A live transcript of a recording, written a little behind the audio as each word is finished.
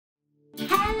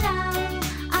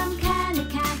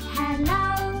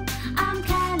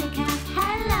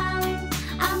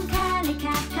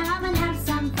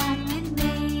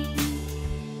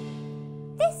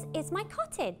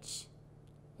village.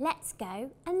 Let's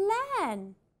go and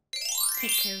learn.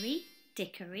 Hickory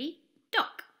Dickory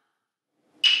Dock.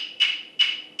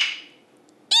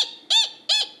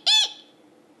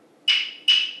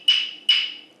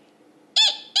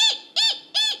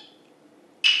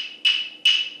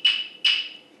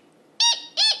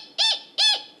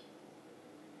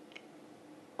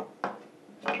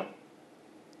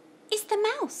 It's the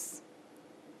mouse.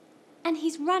 And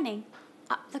he's running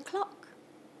up the clock.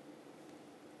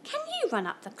 Can you run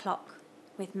up the clock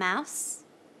with Mouse?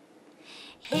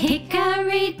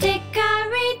 Hickory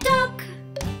Dickory Dock,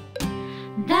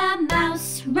 the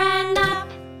mouse ran up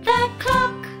the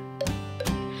clock.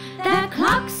 The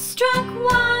clock struck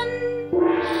 1,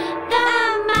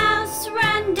 the mouse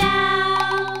ran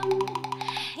down.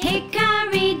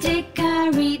 Hickory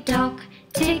Dickory Dock,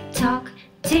 tick tock,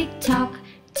 tick tock,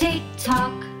 tick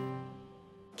tock.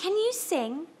 Can you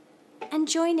sing and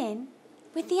join in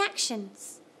with the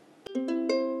actions?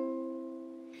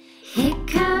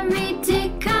 Hickory Dickory